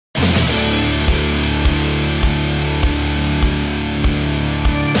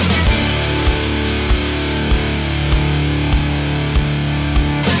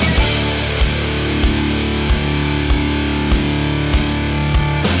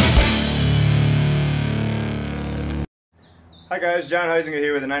Hi guys, John Zinger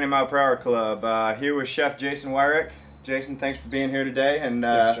here with the 90 Mile Per Hour Club. Here with Chef Jason Wyrick. Jason, thanks for being here today. And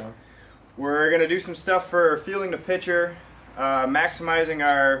Thanks, John. we're going to do some stuff for fueling the pitcher, maximizing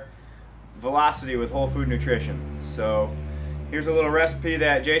our velocity with whole food nutrition. So here's a little recipe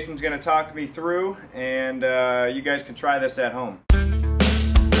that Jason's going to talk me through, and you guys can try this at home.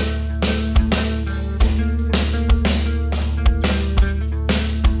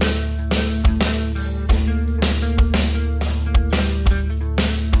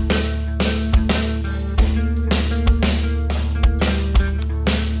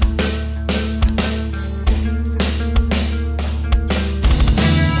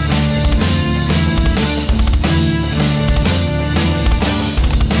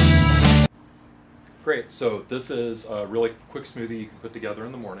 Great, so this is a really quick smoothie you can put together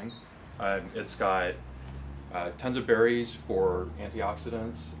in the morning. It's got tons of berries for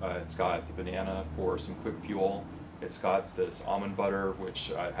antioxidants. It's got the banana for some quick fuel. It's got this almond butter,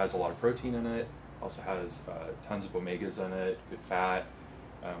 which has a lot of protein in it. Also has tons of omegas in it, good fat.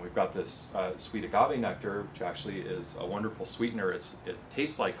 We've got this sweet agave nectar, which actually is a wonderful sweetener. It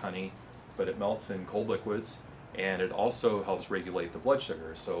tastes like honey, but it melts in cold liquids. And it also helps regulate the blood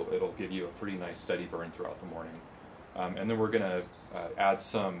sugar, so it'll give you a pretty nice steady burn throughout the morning. And then we're going to add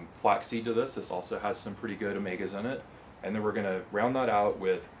some flaxseed to this. This also has some pretty good omegas in it. And then we're going to round that out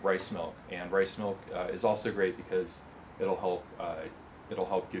with rice milk. And rice milk is also great because it'll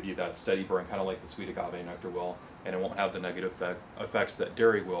help give you that steady burn, kind of like the sweet agave nectar will, and it won't have the negative effects that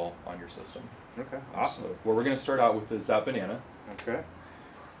dairy will on your system. Okay, awesome. So what we're going to start out with is that banana. Okay.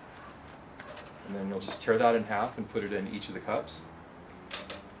 And then you'll just tear that in half and put it in each of the cups.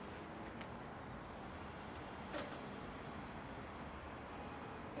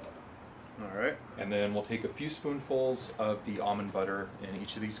 All right. And then we'll take a few spoonfuls of the almond butter in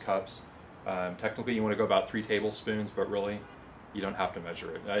each of these cups. Technically you want to go about 3 tablespoons, but really you don't have to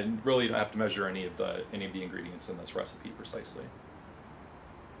measure it. I really don't have to measure any of the ingredients in this recipe precisely.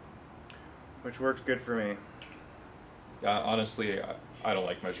 Which works good for me. Honestly, I don't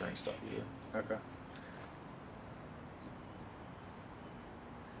like measuring stuff either. Okay.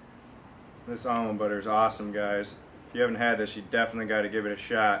 This almond butter is awesome, guys. If you haven't had this, you definitely got to give it a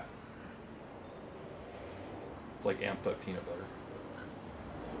shot. It's like amped up peanut butter.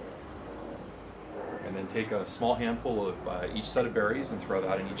 And then take a small handful of each set of berries and throw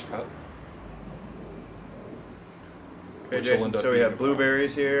that in each cup. Okay, Jason, so we have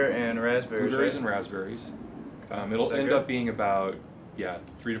blueberries here and raspberries. Blueberries right? and raspberries. It'll end up being about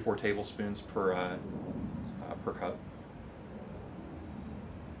 3 to 4 tablespoons per cup.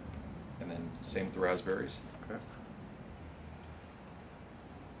 And then same with the raspberries. Okay.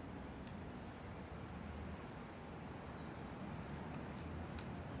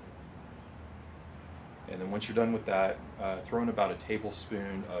 And then once you're done with that, throw in about a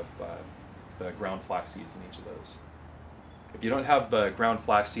tablespoon of the ground flax seeds in each of those. If you don't have the ground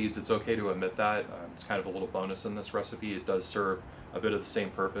flax seeds, it's okay to omit that. It's kind of a little bonus in this recipe. It does serve a bit of the same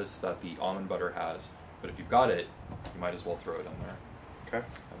purpose that the almond butter has, but if you've got it, you might as well throw it in there. Okay.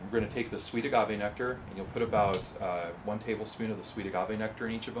 We're going to take the sweet agave nectar, and you'll put about 1 tablespoon of the sweet agave nectar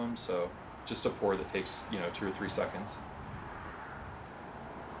in each of them, so just a pour that takes 2 or 3 seconds.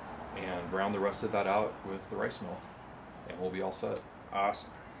 And round the rest of that out with the rice milk, and we'll be all set.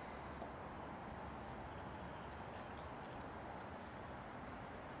 Awesome.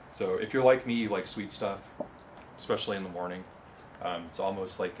 So if you're like me, you like sweet stuff, especially in the morning. It's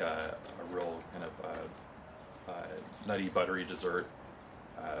almost like a real kind of nutty, buttery dessert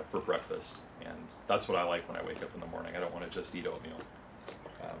for breakfast. And that's what I like when I wake up in the morning. I don't want to just eat oatmeal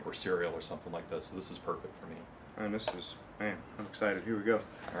or cereal or something like this. So this is perfect for me. And this is, man, I'm excited. Here we go.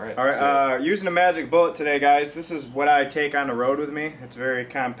 All right. All right. Using a magic bullet today, guys. This is what I take on the road with me. It's very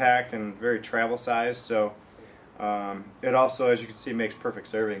compact and very travel sized. So it also, as you can see, makes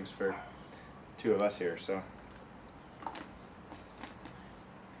perfect servings for 2 of us here. So.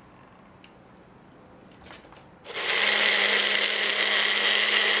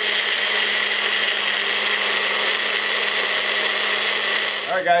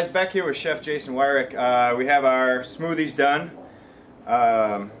 Alright guys, back here with Chef Jason Wyrick. We have our smoothies done.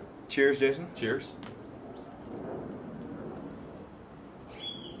 Cheers, Jason. Cheers.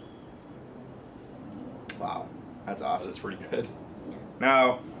 Wow, that's awesome. That's pretty good.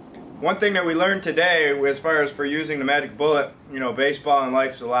 Now, one thing that we learned today, as far as for using the magic bullet, baseball and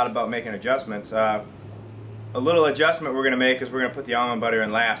life is a lot about making adjustments. A little adjustment we're going to make is we're going to put the almond butter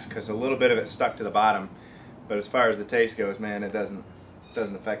in last because a little bit of it stuck to the bottom. But as far as the taste goes, man, it doesn't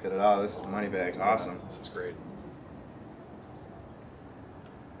affect it at all. This is money bags. Awesome. This is great.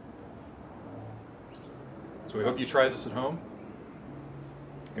 So we hope you try this at home.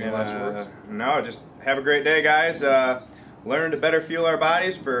 Any last words? No, just have a great day, guys. Learn to better fuel our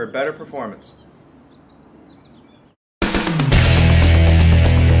bodies for better performance.